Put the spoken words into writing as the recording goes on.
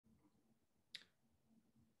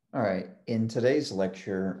All right, in today's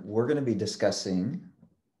lecture, we're going to be discussing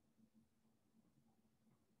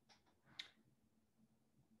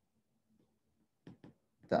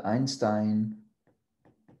the Einstein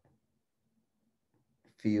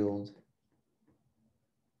Field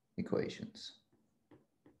Equations.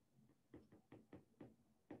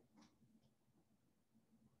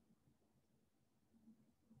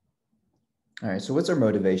 All right, so what's our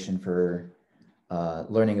motivation for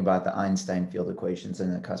learning about the Einstein Field Equations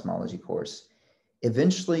in the cosmology course?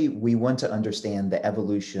 Eventually, we want to understand the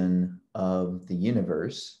evolution of the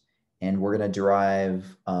universe, and we're going to derive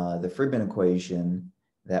the Friedmann equation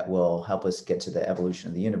that will help us get to the evolution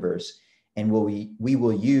of the universe. And we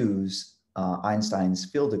will use Einstein's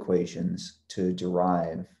field equations to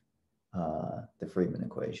derive the Friedmann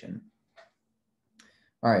equation.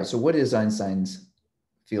 All right, so what is Einstein's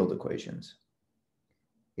field equations?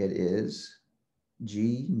 It is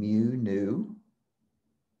G mu nu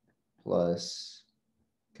plus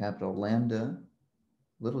capital lambda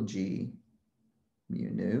little g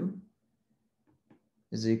mu nu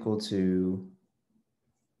is equal to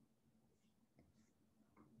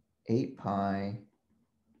 8 pi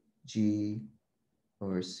g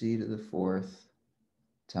over c to the fourth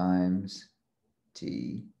times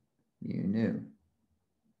t mu nu.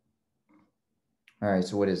 All right,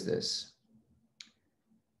 so what is this?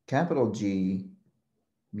 Capital G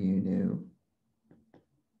mu nu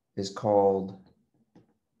is called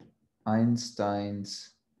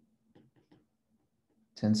Einstein's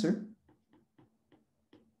tensor.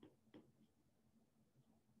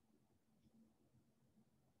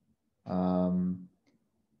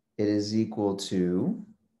 It is equal to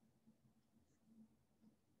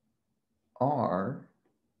R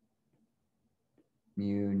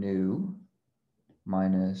mu nu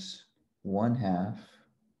minus 1/2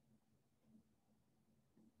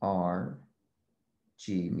 R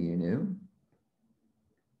G mu nu,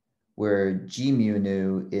 where G mu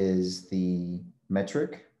nu is the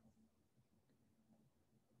metric,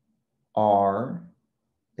 R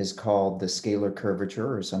is called the scalar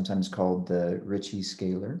curvature, or sometimes called the Ricci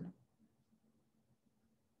scalar.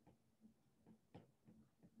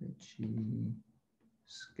 Ricci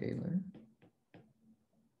scalar.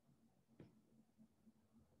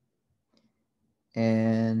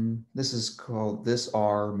 And this is called, this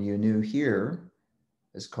R mu nu here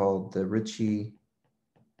is called the Ricci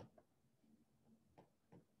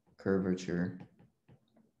curvature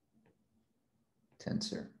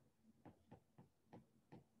tensor.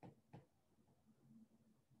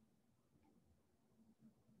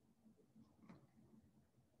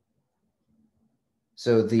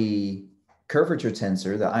 So the curvature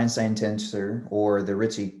tensor, the Einstein tensor, or the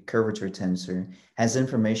Ricci curvature tensor, has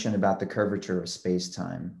information about the curvature of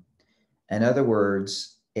space-time. In other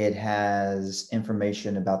words, it has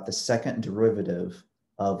information about the second derivative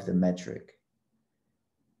of the metric.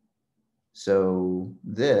 So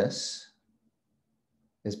this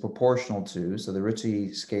is proportional to, so the Ricci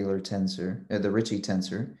scalar tensor, the Ricci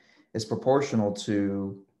tensor is proportional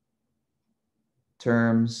to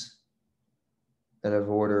terms that have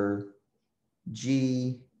order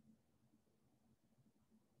G,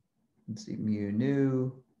 let's see, mu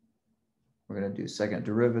nu. We're going to do second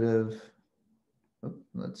derivative. Oh,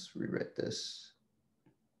 let's rewrite this.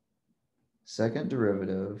 Second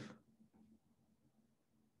derivative.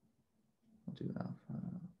 I'll do alpha,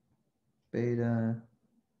 beta.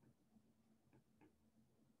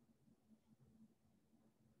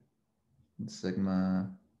 And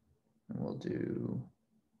sigma, and we'll do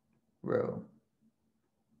rho.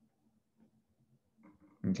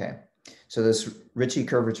 Okay, so this Ricci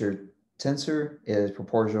curvature tensor is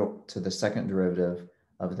proportional to the second derivative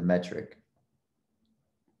of the metric.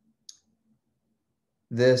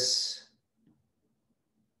 This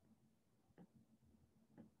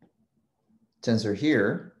tensor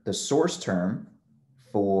here, the source term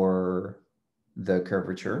for the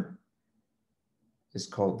curvature is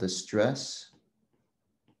called the stress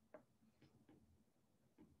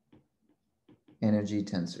energy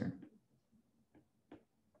tensor.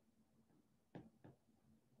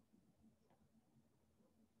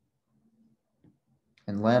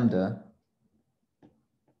 And lambda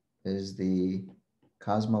is the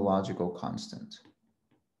cosmological constant.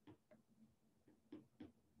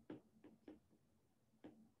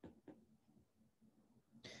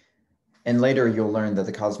 And later you'll learn that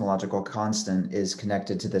the cosmological constant is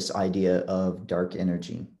connected to this idea of dark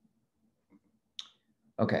energy.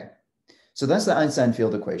 Okay, so that's the Einstein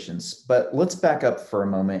field equations, but let's back up for a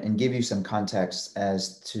moment and give you some context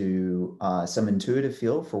as to some intuitive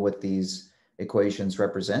feel for what these equations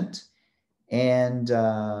represent, and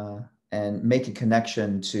and make a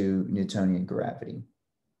connection to Newtonian gravity.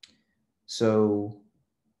 So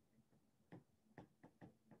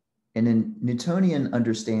in a Newtonian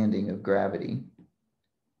understanding of gravity,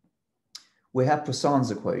 we have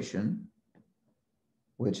Poisson's equation,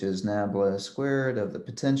 which is nabla squared of the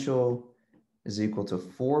potential is equal to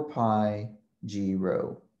 4 pi g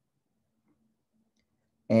rho.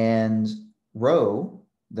 And rho,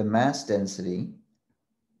 the mass density,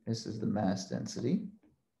 this is the mass density,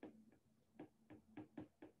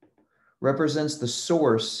 represents the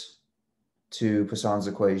source to Poisson's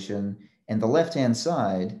equation, and the left-hand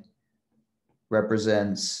side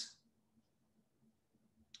represents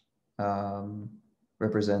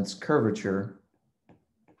curvature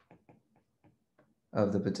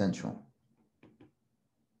of the potential.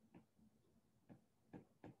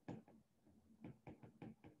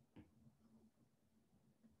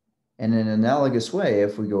 And in an analogous way,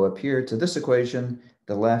 if we go up here to this equation,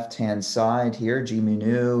 the left-hand side here, g mu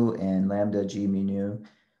nu and lambda g mu nu,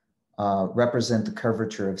 represent the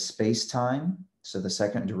curvature of space-time, so the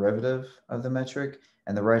second derivative of the metric,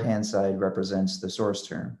 and the right-hand side represents the source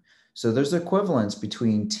term. So there's equivalence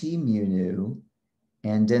between T mu nu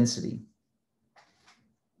and density.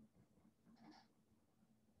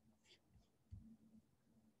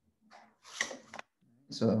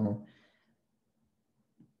 So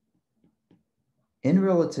in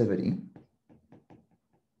relativity,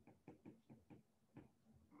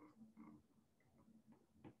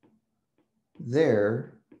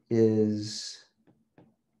 there is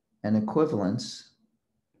an equivalence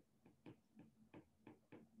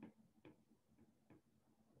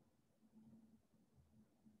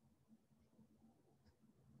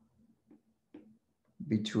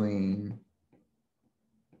between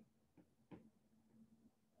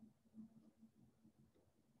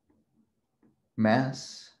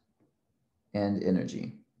mass and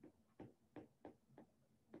energy.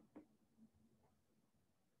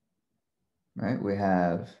 Right? We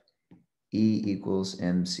have E equals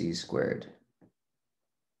mc squared.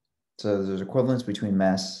 So there's equivalence between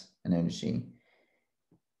mass and energy.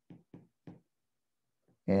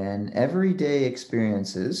 And everyday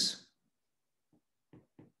experiences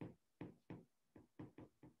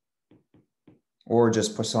or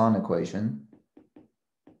just Poisson equation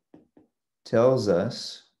tells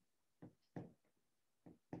us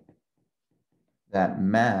that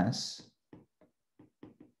mass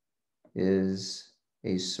is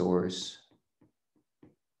a source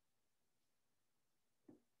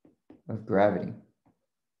of gravity.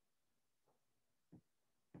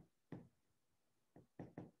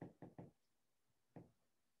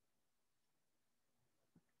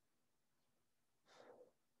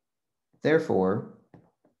 Therefore,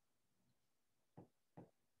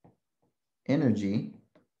 energy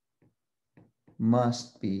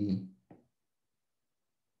must be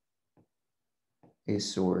a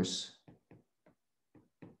source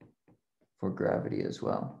for gravity as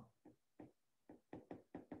well.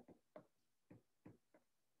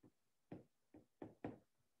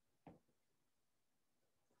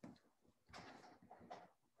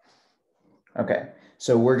 Okay,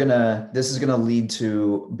 so this is gonna lead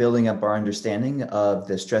to building up our understanding of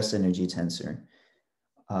the stress energy tensor.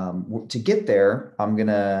 To get there, I'm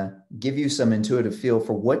gonna give you some intuitive feel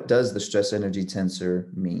for what does the stress energy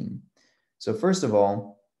tensor mean. So first of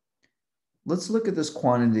all, let's look at this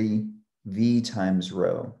quantity V times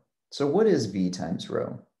rho. So what is V times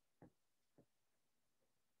rho?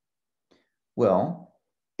 Well,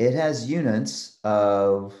 it has units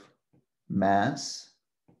of mass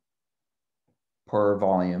per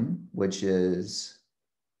volume, which is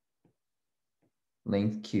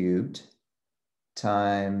length cubed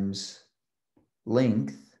times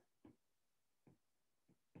length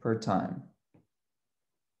per time.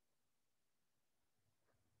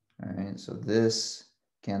 All right, so this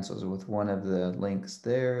cancels with one of the lengths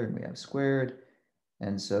there, and we have squared.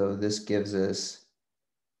 And so this gives us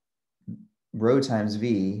rho times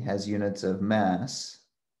V has units of mass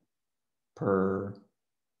per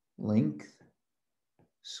length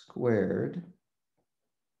squared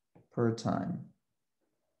per time.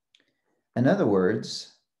 In other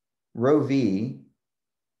words, rho V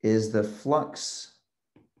is the flux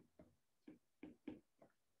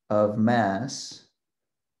of mass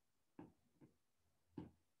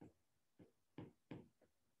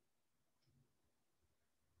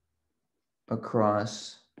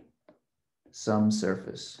across some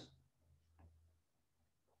surface.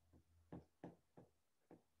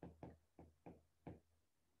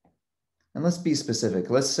 And let's be specific.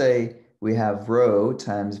 Let's say we have rho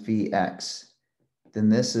times Vx. Then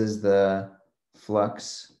this is the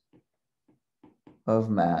flux of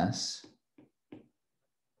mass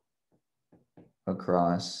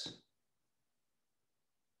across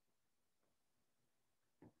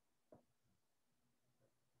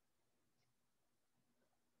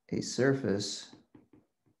a surface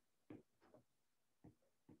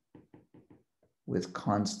with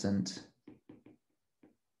constant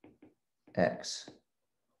x.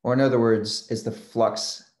 Or in other words, it's the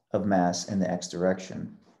flux of mass in the x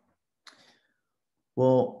direction.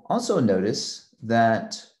 We'll also notice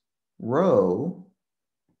that rho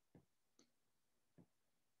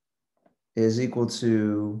is equal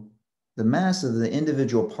to the mass of the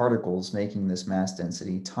individual particles making this mass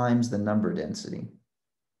density times the number density.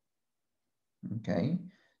 Okay,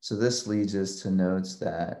 so this leads us to note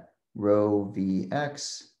that rho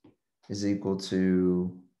Vx is equal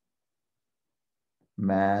to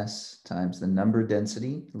mass times the number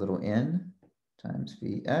density, little n, times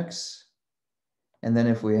Vx. And then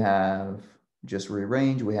if we have just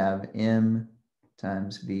rearrange, we have m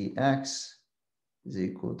times Vx is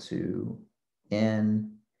equal to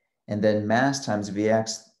n. And then mass times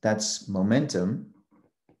Vx, that's momentum.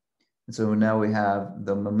 And so now we have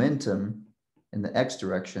the momentum in the x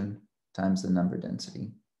direction times the number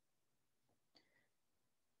density.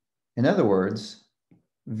 In other words,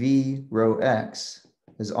 V rho x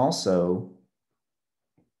is also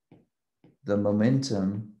the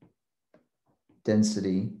momentum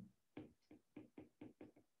density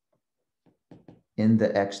in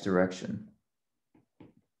the x direction.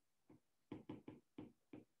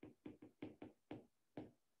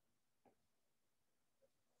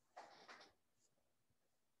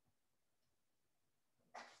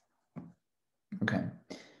 Okay,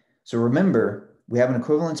 so remember, we have an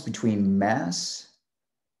equivalence between mass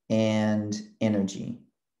and energy.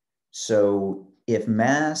 So if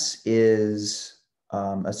mass is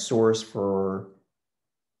a source for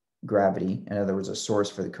gravity, in other words, a source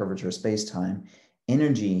for the curvature of space-time,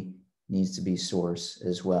 energy needs to be source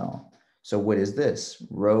as well. So what is this?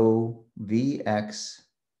 Rho Vx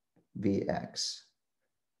Vx.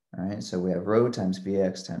 All right, so we have rho times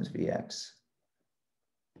Vx times Vx.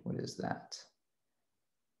 What is that?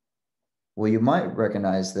 Well, you might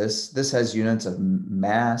recognize this. This has units of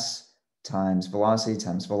mass times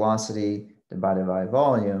velocity divided by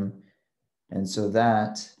volume. And so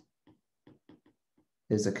that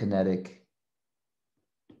is a kinetic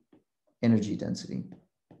energy density.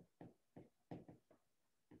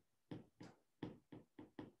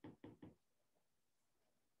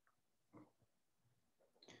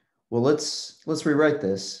 Well, let's rewrite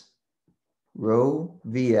this. Rho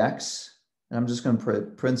Vx, and I'm just going to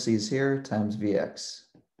put parentheses here, times Vx.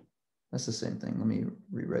 That's the same thing. Let me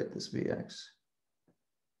rewrite this Vx.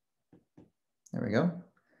 There we go.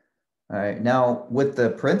 All right, now with the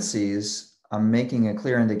parentheses, I'm making a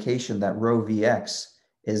clear indication that rho Vx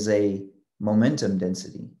is a momentum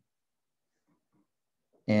density.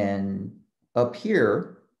 And up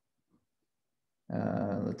here,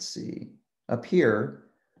 let's see, up here,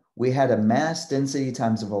 we had a mass density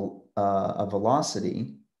times a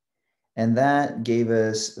velocity, and that gave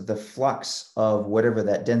us the flux of whatever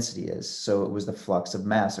that density is. So it was the flux of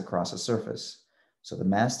mass across a surface. So the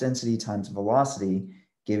mass density times velocity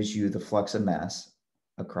gives you the flux of mass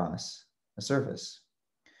across a surface.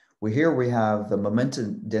 Well, here we have the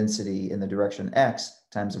momentum density in the direction x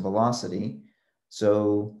times the velocity.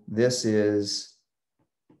 So this is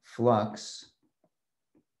flux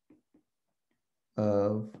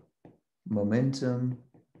of momentum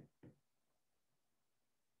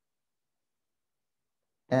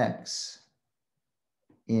x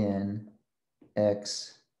in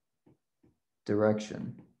x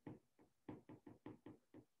direction.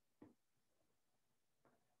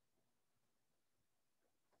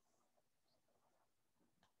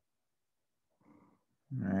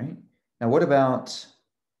 All right. Now, what about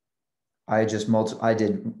I did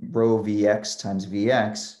rho Vx times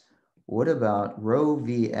Vx. What about rho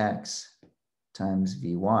Vx times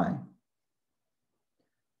Vy?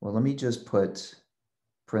 Well, let me just put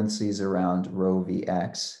parentheses around rho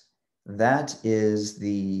Vx. That is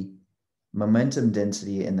the momentum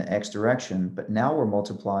density in the x direction, but now we're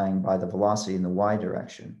multiplying by the velocity in the y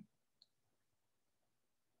direction.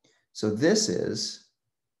 So this is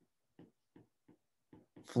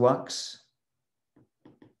flux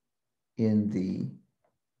in the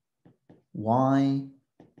y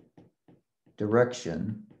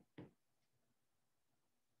direction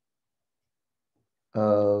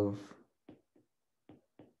of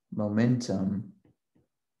momentum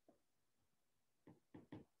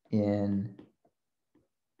in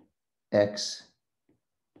x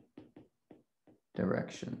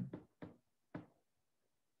direction.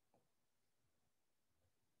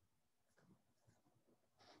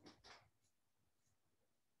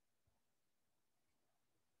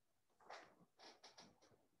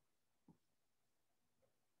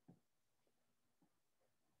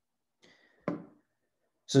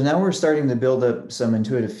 So now we're starting to build up some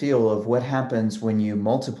intuitive feel of what happens when you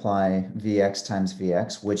multiply Vx times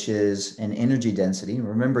Vx, which is an energy density.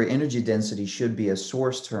 Remember, energy density should be a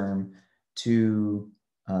source term to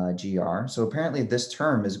GR. So apparently this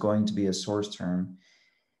term is going to be a source term.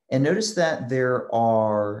 And notice that there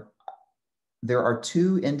are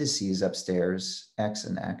two indices upstairs, x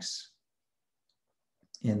and x,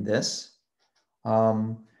 in this.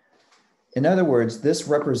 In other words, this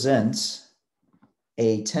represents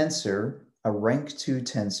a tensor, a rank 2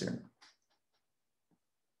 tensor.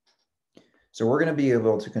 So we're going to be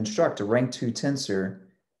able to construct a rank 2 tensor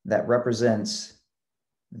that represents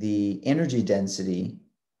the energy density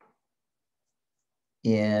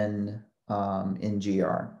in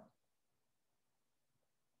GR.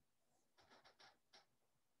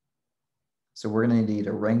 So we're going to need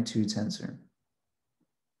a rank 2 tensor.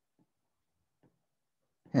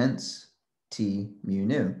 Hence, T mu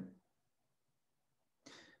nu.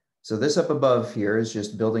 So this up above here is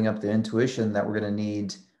just building up the intuition that we're going to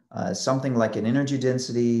need something like an energy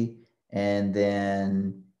density, and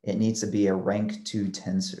then it needs to be a rank 2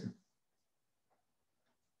 tensor.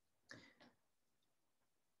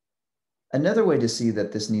 Another way to see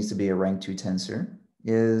that this needs to be a rank 2 tensor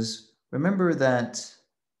is, remember that,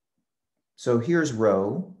 so here's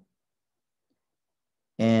rho,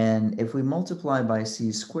 and if we multiply by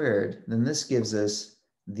c squared, then this gives us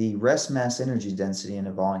the rest mass energy density in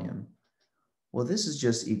a volume. Well, this is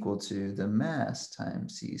just equal to the mass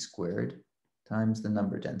times c squared times the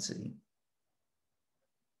number density.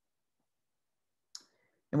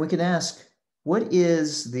 And we can ask, what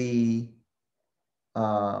is the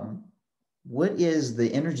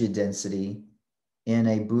energy density in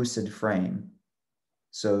a boosted frame?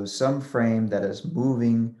 So some frame that is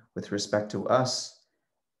moving with respect to us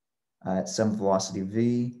at some velocity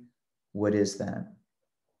v, what is that?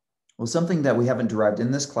 Well, something that we haven't derived in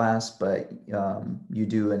this class, but you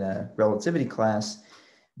do in a relativity class,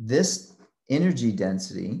 this energy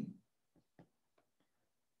density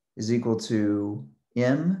is equal to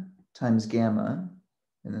m times gamma,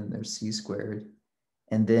 and then there's c squared,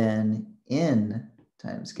 and then n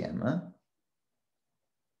times gamma,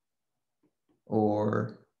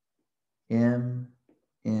 or m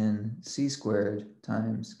in c squared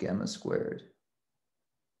times gamma squared.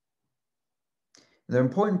 The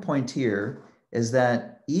important point here is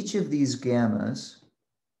that each of these gammas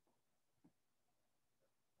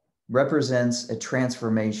represents a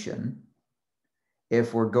transformation.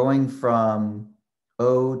 If we're going from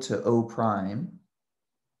O to O prime,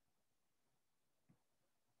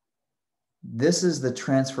 this is the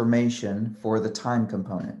transformation for the time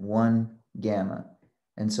component, 1 gamma.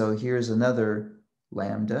 And so here's another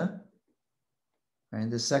lambda, right?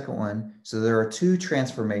 The second one. So there are 2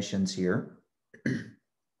 transformations here.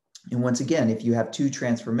 And once again, if you have 2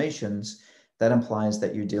 transformations, that implies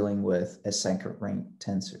that you're dealing with a second rank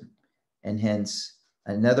tensor, and hence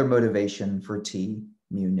another motivation for T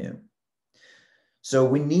mu nu. So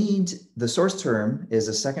we need, the source term is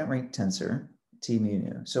a second rank tensor, T mu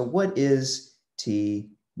nu. So what is T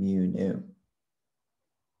mu nu?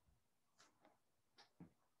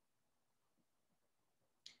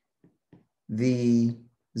 The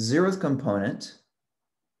 0th component,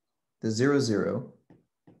 the 0, 0,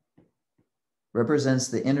 represents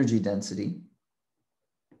the energy density.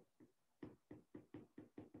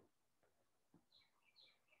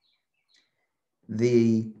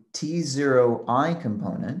 The T0I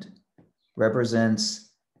component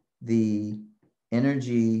represents the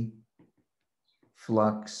energy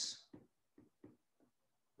flux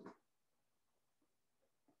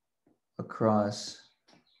across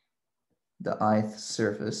the ith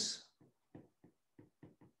surface.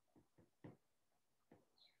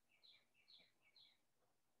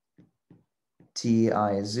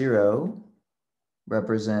 Ti0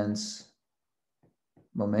 represents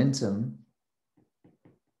momentum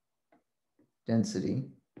density.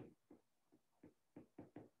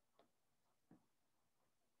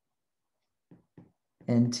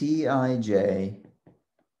 And Tij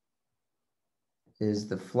is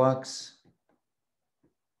the flux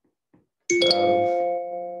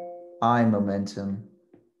of I momentum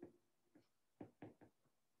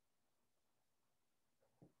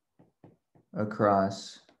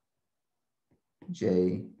across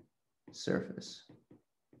J surface.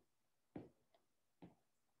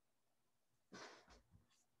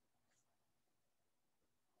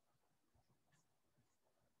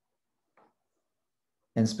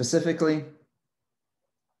 And specifically,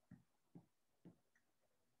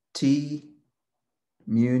 T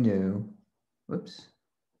mu nu, whoops,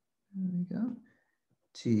 there we go.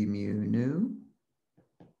 T mu nu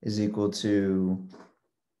is equal to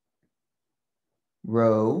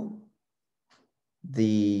rho,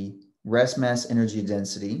 the rest mass energy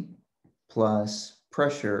density, plus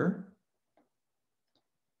pressure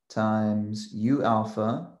times U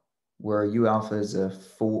alpha, where U alpha is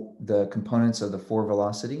the components of the 4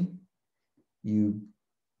 velocity, U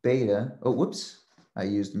beta, oh, whoops, I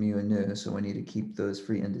used mu and nu, so we need to keep those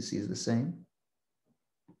free indices the same.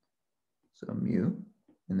 So mu,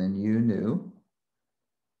 and then U nu,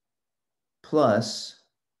 plus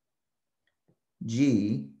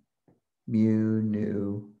G mu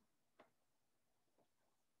nu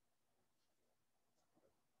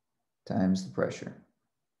times the pressure.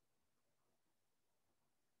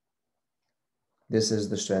 This is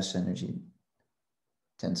the stress energy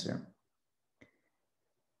tensor.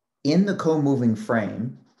 In the co-moving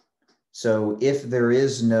frame, so if there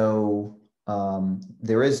is no motion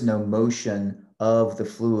of the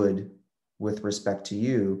fluid with respect to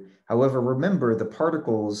U, however, remember the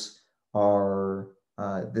particles are,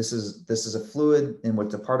 this is a fluid in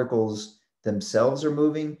which the particles themselves are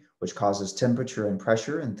moving, which causes temperature and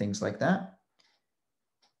pressure and things like that.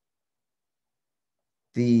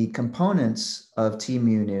 The components of T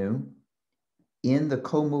mu nu in the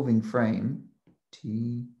co-moving frame,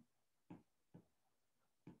 T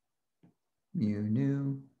mu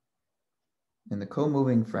nu in the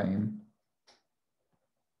co-moving frame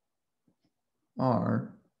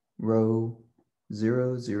are rho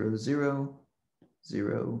 0, 0, 0,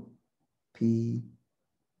 0, P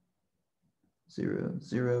 0,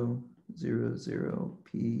 0, 0, 0,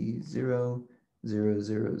 P 0, 0,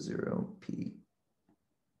 0, 0, P.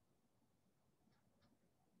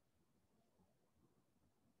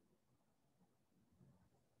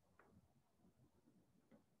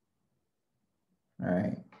 All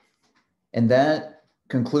right. And that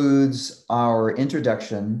concludes our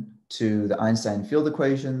introduction to the Einstein field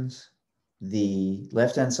equations, the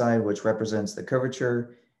left-hand side, which represents the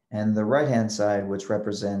curvature, and the right-hand side, which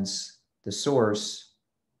represents the source,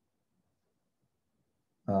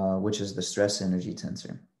 which is the stress energy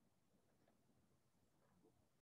tensor.